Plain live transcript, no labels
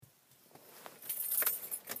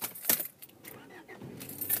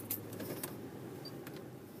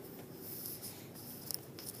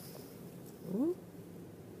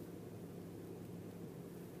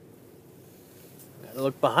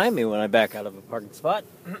look behind me when I back out of a parking spot.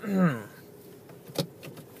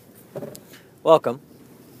 Welcome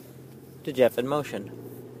to Jeff in Motion.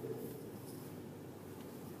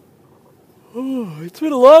 It's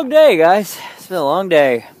been a long day, guys. It's been a long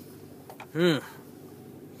day. Did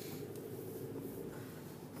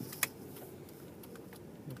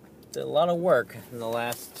a lot of work in the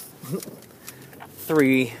last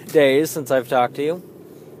 3 days since I've talked to you.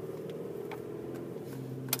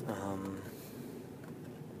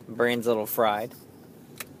 Brain's a little fried.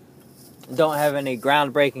 Don't have any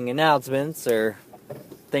groundbreaking announcements or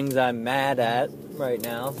things I'm mad at right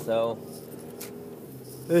now, so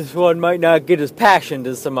this one might not get as passionate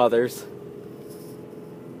as some others.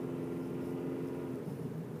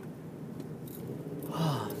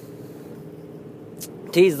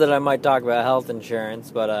 Tease that I might talk about health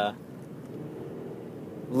insurance, but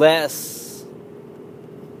less.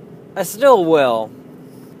 I still will.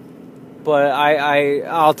 But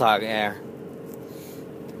I'll talk here.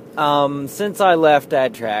 Since I left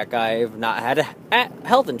AdTrack, I've not had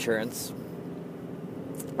health insurance,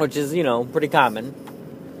 which is, pretty common.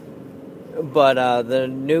 But the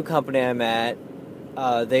new company I'm at,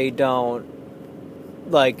 they don't,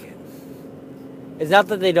 it's not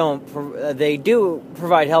that they don't, they do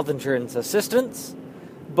provide health insurance assistance,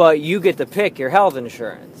 but you get to pick your health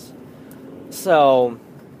insurance. So,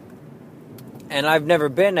 and I've never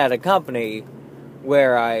been at a company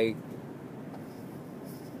where I've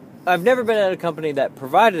never been at a company that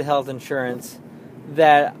provided health insurance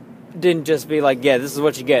that didn't just be like, yeah, this is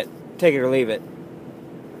what you get, take it or leave it.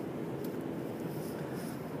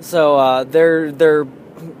 So there are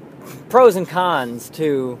pros and cons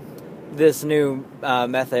to this new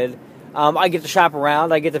method. I get to shop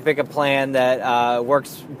around. I get to pick a plan that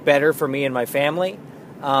works better for me and my family.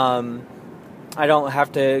 I don't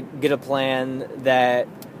have to get a plan that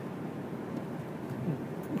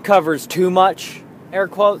covers too much, air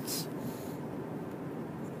quotes.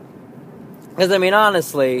 Because,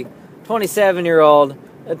 honestly, 27-year-old,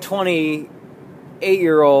 a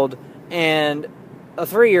 28-year-old, and a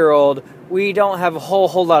 3-year-old, we don't have a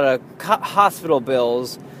whole lot of hospital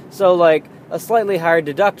bills. So, a slightly higher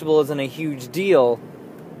deductible isn't a huge deal.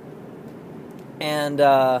 And,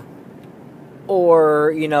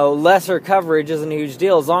 or, lesser coverage isn't a huge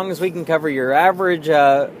deal. As long as we can cover your average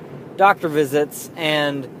doctor visits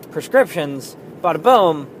and prescriptions, bada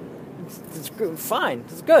boom, it's fine.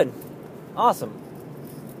 It's good. Awesome.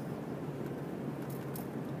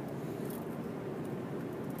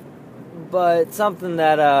 But something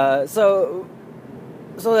that, so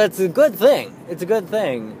that's a good thing. It's a good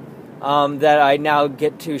thing that I now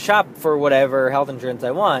get to shop for whatever health insurance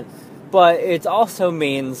I want. But it also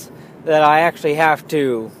means that I actually have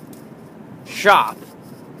to shop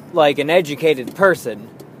like an educated person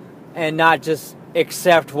and not just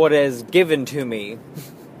accept what is given to me.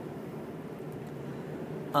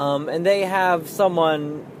 And they have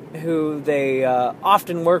someone who they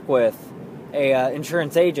often work with, a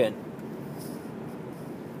insurance agent,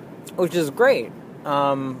 which is great.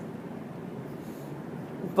 But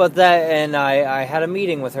I had a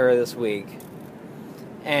meeting with her this week,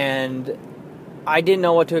 and I didn't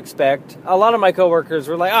know what to expect. A lot of my coworkers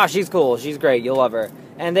were like, she's cool, she's great, you'll love her.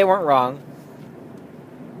 And they weren't wrong.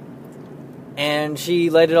 And she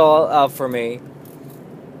laid it all out for me.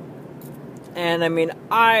 And,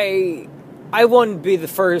 I wouldn't be the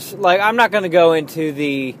first, I'm not going to go into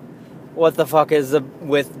the what the fuck is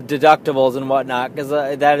with deductibles and whatnot, because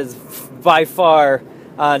that is by far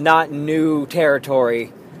not new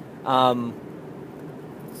territory.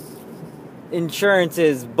 Insurance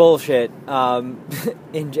is bullshit.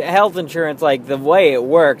 Health insurance, the way it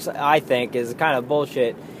works, I think, is kind of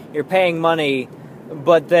bullshit. You're paying money,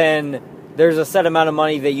 but then there's a set amount of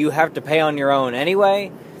money that you have to pay on your own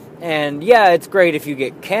anyway. And yeah, it's great if you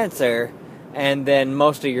get cancer, and then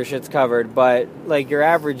most of your shit's covered. But your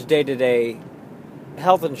average day-to-day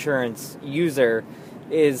health insurance user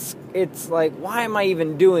it's why am I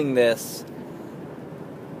even doing this?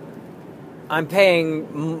 I'm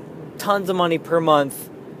paying tons of money per month,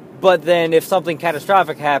 but then if something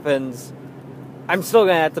catastrophic happens, I'm still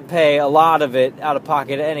going to have to pay a lot of it out of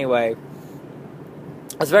pocket anyway.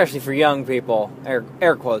 Especially for young people,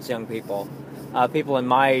 air quotes young people, people in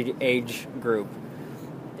my age group.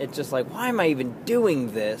 It's just why am I even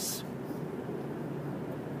doing this?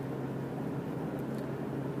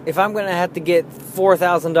 If I'm going to have to get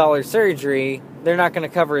 $4,000 surgery, they're not going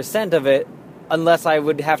to cover a cent of it unless I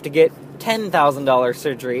would have to get $10,000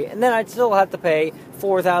 surgery, and then I'd still have to pay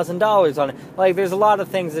 $4,000 on it. There's a lot of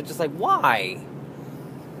things that just why?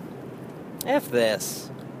 F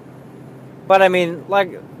this. But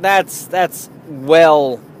that's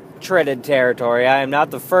well-treaded territory. I am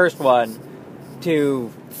not the first one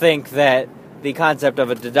to think that the concept of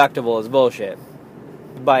a deductible is bullshit,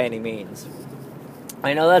 by any means.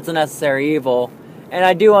 I know that's a necessary evil, and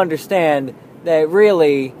I do understand that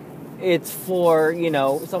really it's for,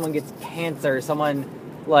 someone gets cancer, someone,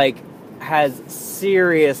 has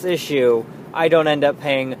serious issue, I don't end up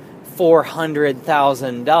paying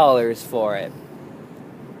 $400,000 for it.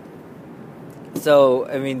 So,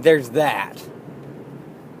 there's that.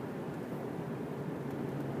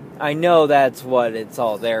 I know that's what it's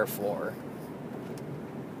all there for.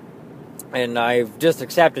 And I've just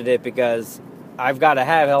accepted it because I've got to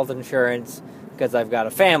have health insurance because I've got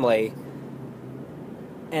a family.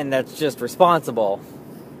 And that's just responsible.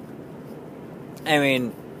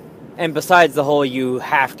 And besides the whole you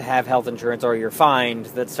have to have health insurance or you're fined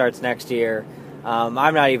that starts next year, I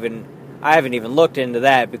haven't even looked into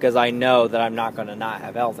that because I know that I'm not going to not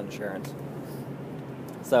have health insurance.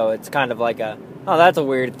 So it's kind of like that's a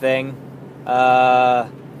weird thing. I'm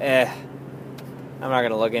not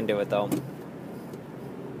going to look into it though.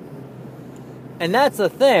 And that's the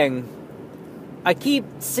thing. I keep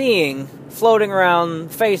seeing floating around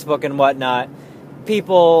Facebook and whatnot,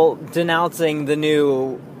 people denouncing the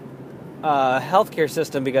new healthcare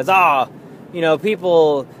system because,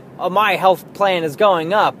 people, my health plan is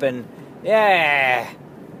going up, and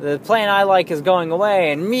the plan I like is going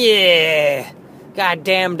away, and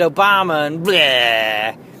goddamned Obama, and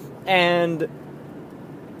bleh. And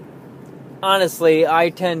honestly, I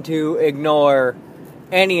tend to ignore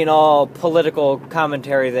any and all political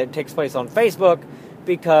commentary that takes place on Facebook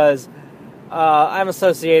because I'm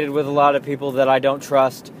associated with a lot of people that I don't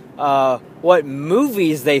trust what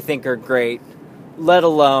movies they think are great, let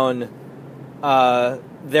alone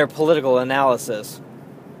their political analysis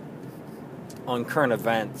on current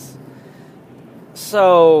events.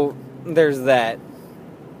 So there's that.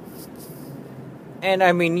 And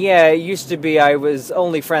it used to be I was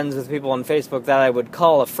only friends with people on Facebook that I would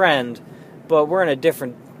call a friend, but we're in a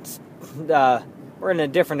different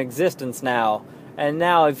existence now. And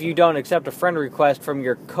now if you don't accept a friend request from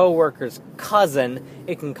your coworker's cousin,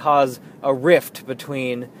 it can cause a rift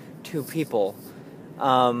between two people.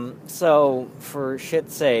 So for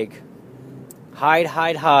shit's sake,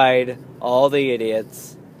 hide all the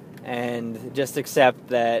idiots and just accept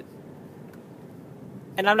that.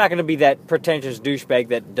 And I'm not going to be that pretentious douchebag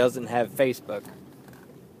that doesn't have Facebook.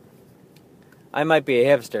 I might be a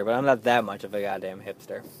hipster, but I'm not that much of a goddamn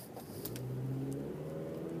hipster.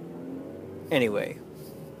 Anyway.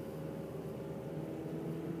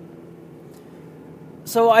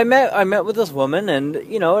 So I met with this woman, and,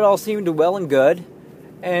 it all seemed well and good.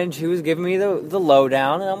 And she was giving me the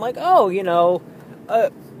lowdown, and I'm like,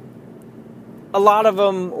 a lot of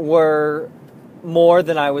them were more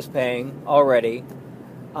than I was paying already.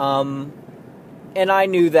 And I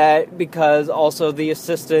knew that because also the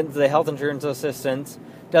health insurance assistance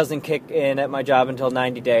doesn't kick in at my job until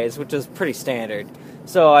 90 days, which is pretty standard.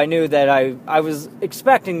 So I knew that I was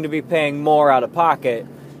expecting to be paying more out of pocket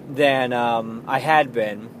than I had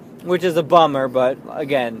been, which is a bummer, but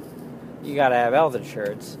again, you gotta have health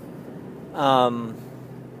insurance.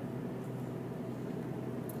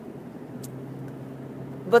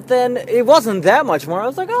 But then it wasn't that much more. I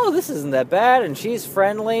was like, this isn't that bad, and she's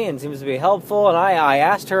friendly and seems to be helpful. And I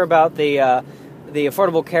asked her about the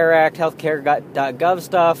Affordable Care Act, healthcare.gov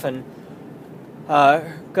stuff, and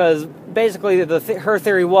because basically her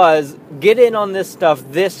theory was get in on this stuff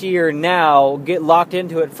this year now, get locked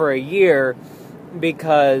into it for a year,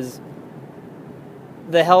 because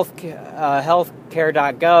the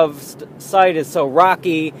healthcare.gov site is so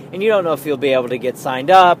rocky, and you don't know if you'll be able to get signed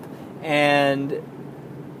up, and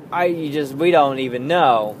we don't even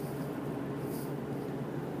know.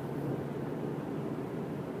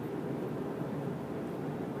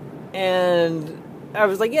 And I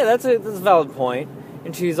was like, that's a valid point.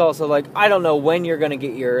 And she's also like, I don't know when you're going to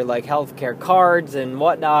get your healthcare cards and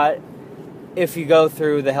whatnot if you go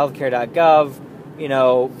through the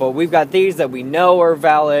healthcare.gov, but we've got these that we know are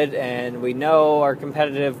valid and we know are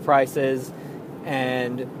competitive prices,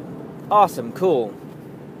 and awesome, cool.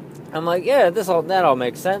 I'm like, that all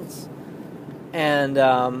makes sense. And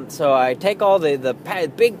so I take all the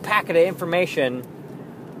big packet of information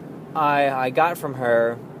I got from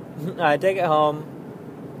her. I take it home,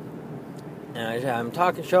 and I'm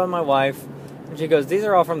showing my wife, and she goes, "These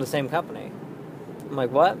are all from the same company." I'm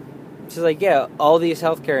like, "What?" She's like, "Yeah, all these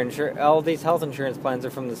health insurance plans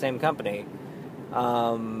are from the same company.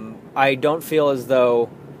 I don't feel as though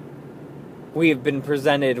we have been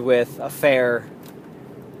presented with a fair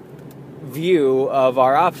view of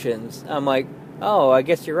our options." I'm like, oh, I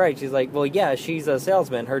guess you're right. She's like, well, yeah, she's a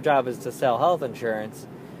salesman. Her job is to sell health insurance.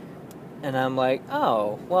 And I'm like,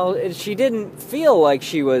 oh, well, she didn't feel like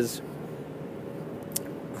she was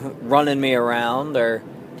running me around or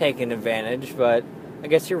taking advantage, but I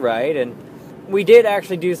guess you're right. And we did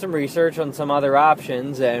actually do some research on some other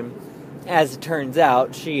options, and as it turns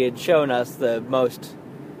out, she had shown us the most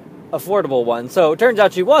affordable one. So it turns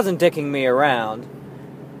out she wasn't dicking me around.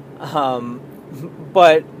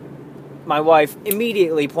 But my wife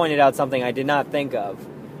immediately pointed out something I did not think of,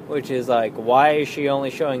 which is like, why is she only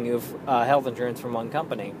showing you health insurance from one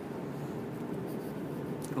company?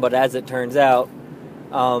 But as it turns out,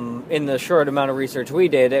 in the short amount of research we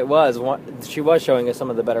did, she was showing us some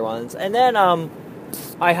of the better ones. And then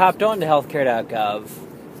I hopped on to healthcare.gov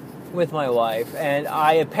with my wife, and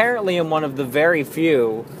I apparently am one of the very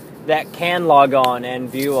few that can log on and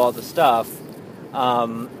view all the stuff,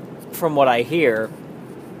 from what I hear.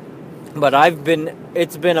 But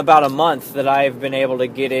it's been about a month that I've been able to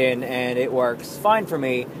get in, and it works fine for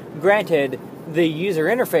me. Granted, the user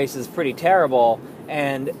interface is pretty terrible,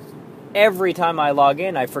 and every time I log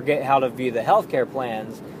in, I forget how to view the healthcare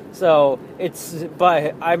plans. So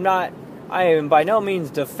I am by no means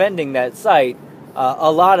defending that site.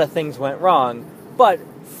 A lot of things went wrong, but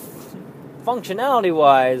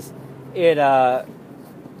functionality-wise,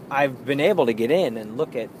 I've been able to get in and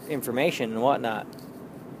look at information and whatnot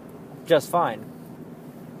just fine.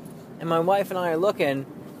 And my wife and I are looking,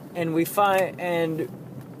 and we find, and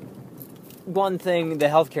one thing the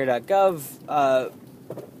healthcare.gov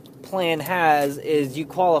plan has is you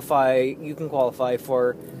can qualify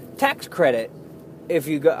for tax credit. If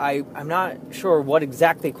you go, I'm not sure what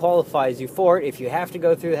exactly qualifies you for it. If you have to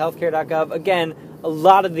go through healthcare.gov, again, a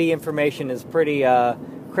lot of the information is pretty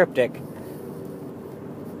cryptic.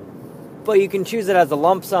 But you can choose it as a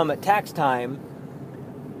lump sum at tax time,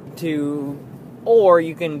 or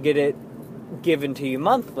you can get it given to you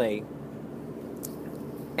monthly,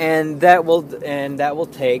 and that will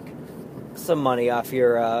take some money off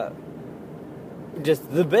your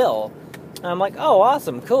just the bill. And I'm like, oh,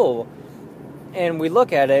 awesome, cool. And we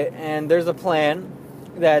look at it, and there's a plan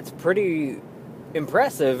that's pretty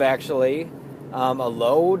impressive, actually. A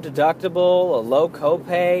low deductible, a low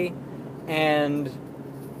copay, and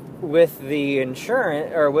with the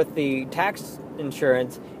insurance, or with the tax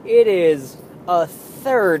insurance, it is a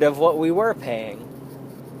third of what we were paying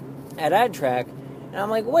at AdTrack. And I'm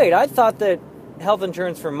like, wait, I thought that health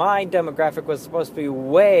insurance for my demographic was supposed to be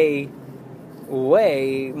way,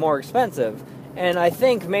 way more expensive. And I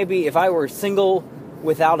think maybe if I were single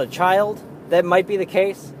without a child, that might be the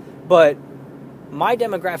case. But my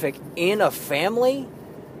demographic in a family,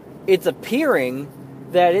 it's appearing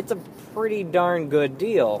that it's a pretty darn good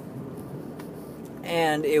deal.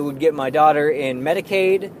 And it would get my daughter in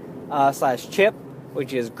Medicaid / CHIP,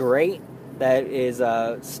 which is great. That is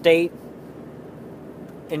state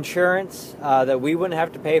insurance that we wouldn't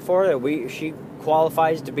have to pay for. She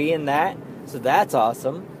qualifies to be in that, so that's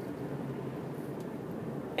awesome.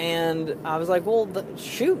 And I was like, well,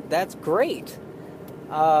 shoot, that's great.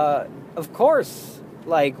 Of course.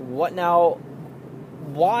 Like, what now?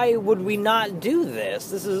 Why would we not do this?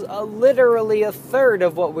 This is literally a third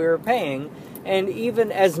of what we were paying. And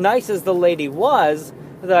even as nice as the lady was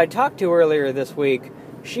that I talked to earlier this week,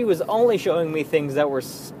 she was only showing me things that were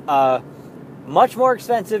much more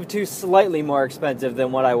expensive to slightly more expensive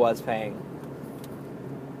than what I was paying.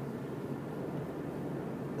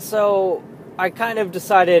 So I kind of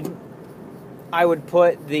decided I would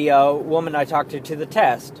put the woman I talked to the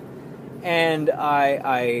test. And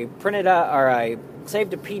I printed out, or I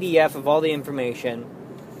saved a PDF of all the information,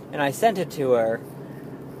 and I sent it to her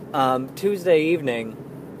Tuesday evening.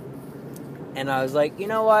 And I was like, you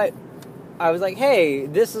know what? I was like, hey,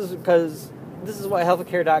 this is what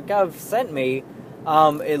healthcare.gov sent me.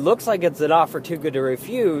 It looks like it's an offer too good to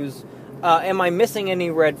refuse. Am I missing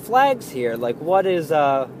any red flags here? Like, what is,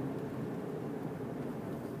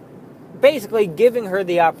 basically giving her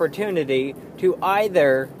the opportunity to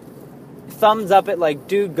either thumbs up it, like,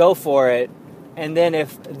 dude, go for it, and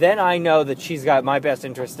then I know that she's got my best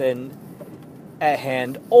interest at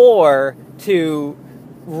hand, or to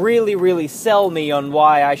really, really sell me on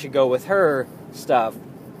why I should go with her stuff.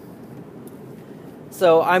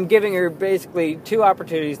 So I'm giving her basically two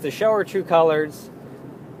opportunities to show her true colors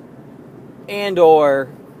and or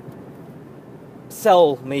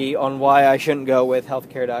sell me on why I shouldn't go with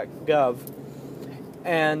healthcare.gov.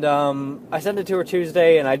 And I sent it to her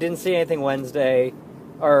Tuesday, and I didn't see anything Wednesday,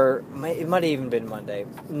 or it might have even been Monday.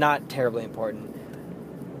 Not terribly important.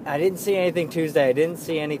 I didn't see anything Tuesday. I didn't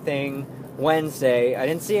see anything Wednesday. I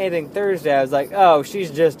didn't see anything Thursday. I was like, oh,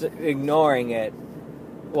 she's just ignoring it.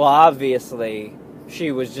 Well, obviously,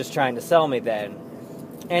 she was just trying to sell me then.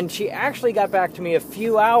 And she actually got back to me a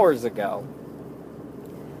few hours ago.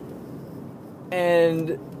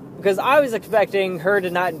 And because I was expecting her to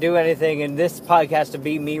not do anything and this podcast to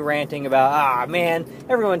be me ranting about, man,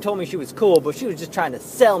 everyone told me she was cool, but she was just trying to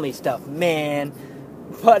sell me stuff, man.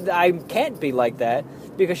 But I can't be like that,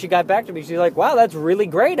 because she got back to me. She's like, wow, that's really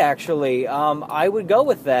great, actually. I would go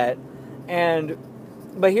with that.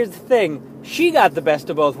 But here's the thing. She got the best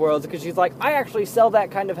of both worlds, because she's like, I actually sell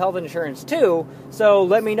that kind of health insurance too, so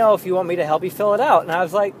let me know if you want me to help you fill it out. And I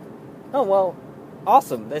was like, oh, well,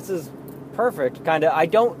 awesome. This is perfect. Kind of, I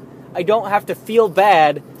don't have to feel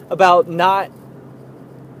bad about not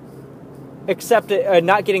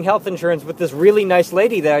getting health insurance with this really nice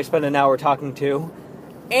lady that I spent an hour talking to.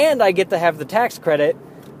 And I get to have the tax credit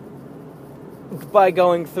by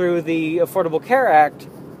going through the Affordable Care Act.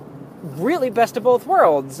 Really best of both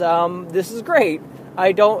worlds. This is great.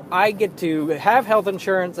 I get to have health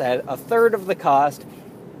insurance at a third of the cost,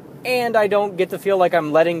 and I don't get to feel like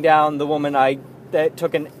I'm letting down the woman that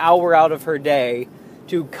took an hour out of her day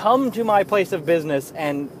to come to my place of business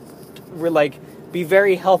and be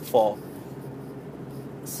very helpful.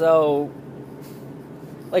 So,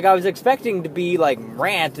 I was expecting to be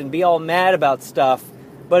rant and be all mad about stuff,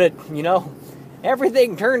 but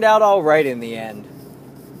everything turned out all right in the end.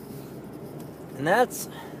 And that's,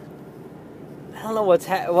 I don't know what's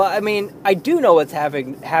I do know what's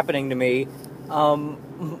happening to me.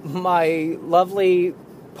 My lovely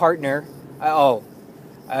partner,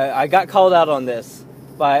 I got called out on this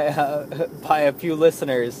by a few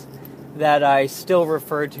listeners that I still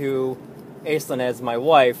refer to Aislinn as my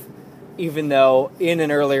wife, even though in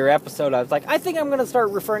an earlier episode I was like, I think I'm going to start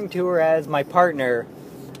referring to her as my partner,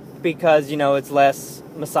 because, it's less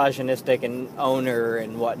misogynistic and owner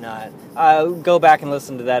and whatnot. Go back and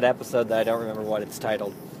listen to that episode that I don't remember what it's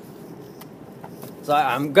titled. So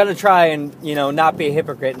I'm going to try and, not be a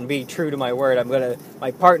hypocrite and be true to my word.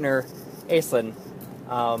 My partner, Aislinn,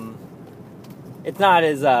 it's not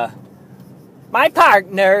as, my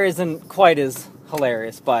partner isn't quite as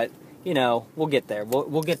hilarious, but, we'll get there.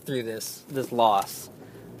 We'll get through this loss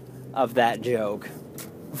of that joke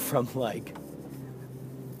from,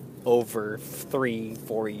 over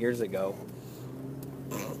 3-4 years ago.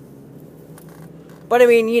 But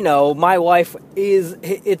my wife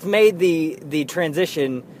it's made the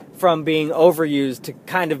transition from being overused to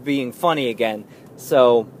kind of being funny again.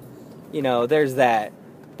 So, there's that.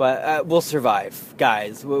 But we'll survive,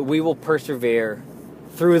 guys. We will persevere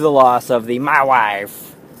through the loss of the my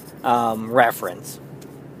wife reference.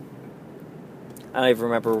 I don't even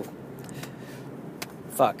remember.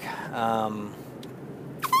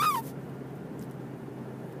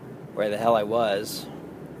 Where the hell I was.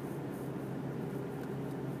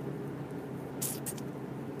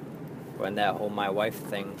 When that whole my wife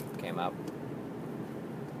thing came up.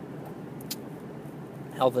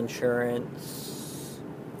 Health insurance.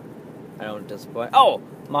 I don't disappoint. Oh!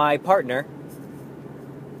 My partner,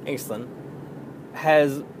 Aislinn,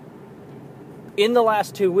 has, in the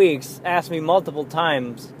last 2 weeks, asked me multiple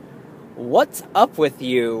times, what's up with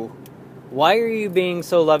you? Why are you being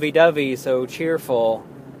so lovey-dovey, so cheerful?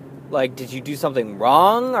 Did you do something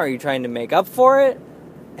wrong? Are you trying to make up for it?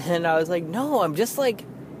 And I was like, no, I'm just,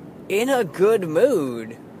 in a good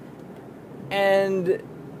mood. And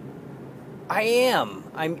I am.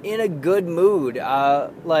 I'm in a good mood.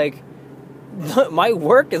 My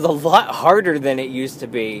work is a lot harder than it used to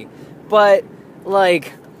be. But,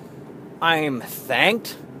 I'm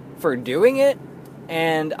thanked for doing it.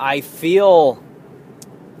 And I feel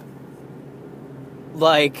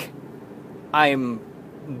like I'm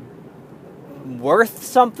worth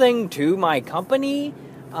something to my company.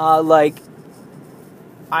 I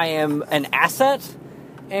am an asset,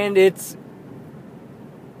 and it's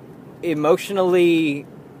emotionally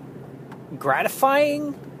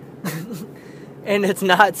gratifying, and it's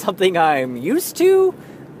not something I'm used to,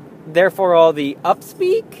 therefore all the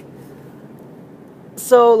upspeak.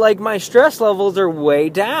 So, my stress levels are way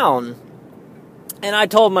down. And I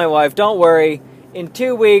told my wife, don't worry, in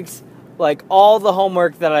 2 weeks, all the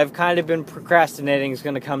homework that I've kind of been procrastinating is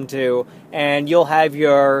going to come to, and you'll have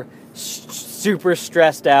your super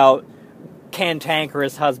stressed out,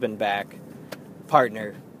 cantankerous husband back.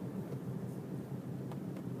 Partner.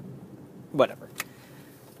 Whatever.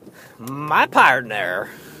 My partner.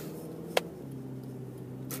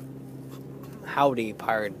 Howdy,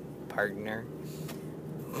 partner.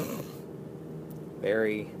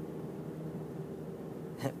 Very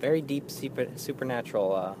deep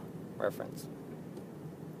supernatural reference.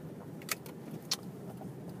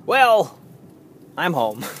 Well, I'm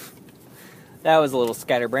home. That was a little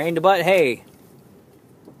scatterbrained, but hey,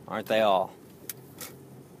 aren't they all?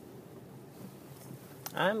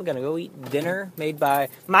 I'm gonna go eat dinner made by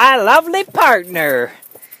my lovely partner.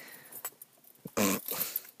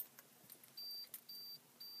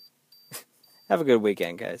 Have a good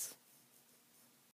weekend, guys.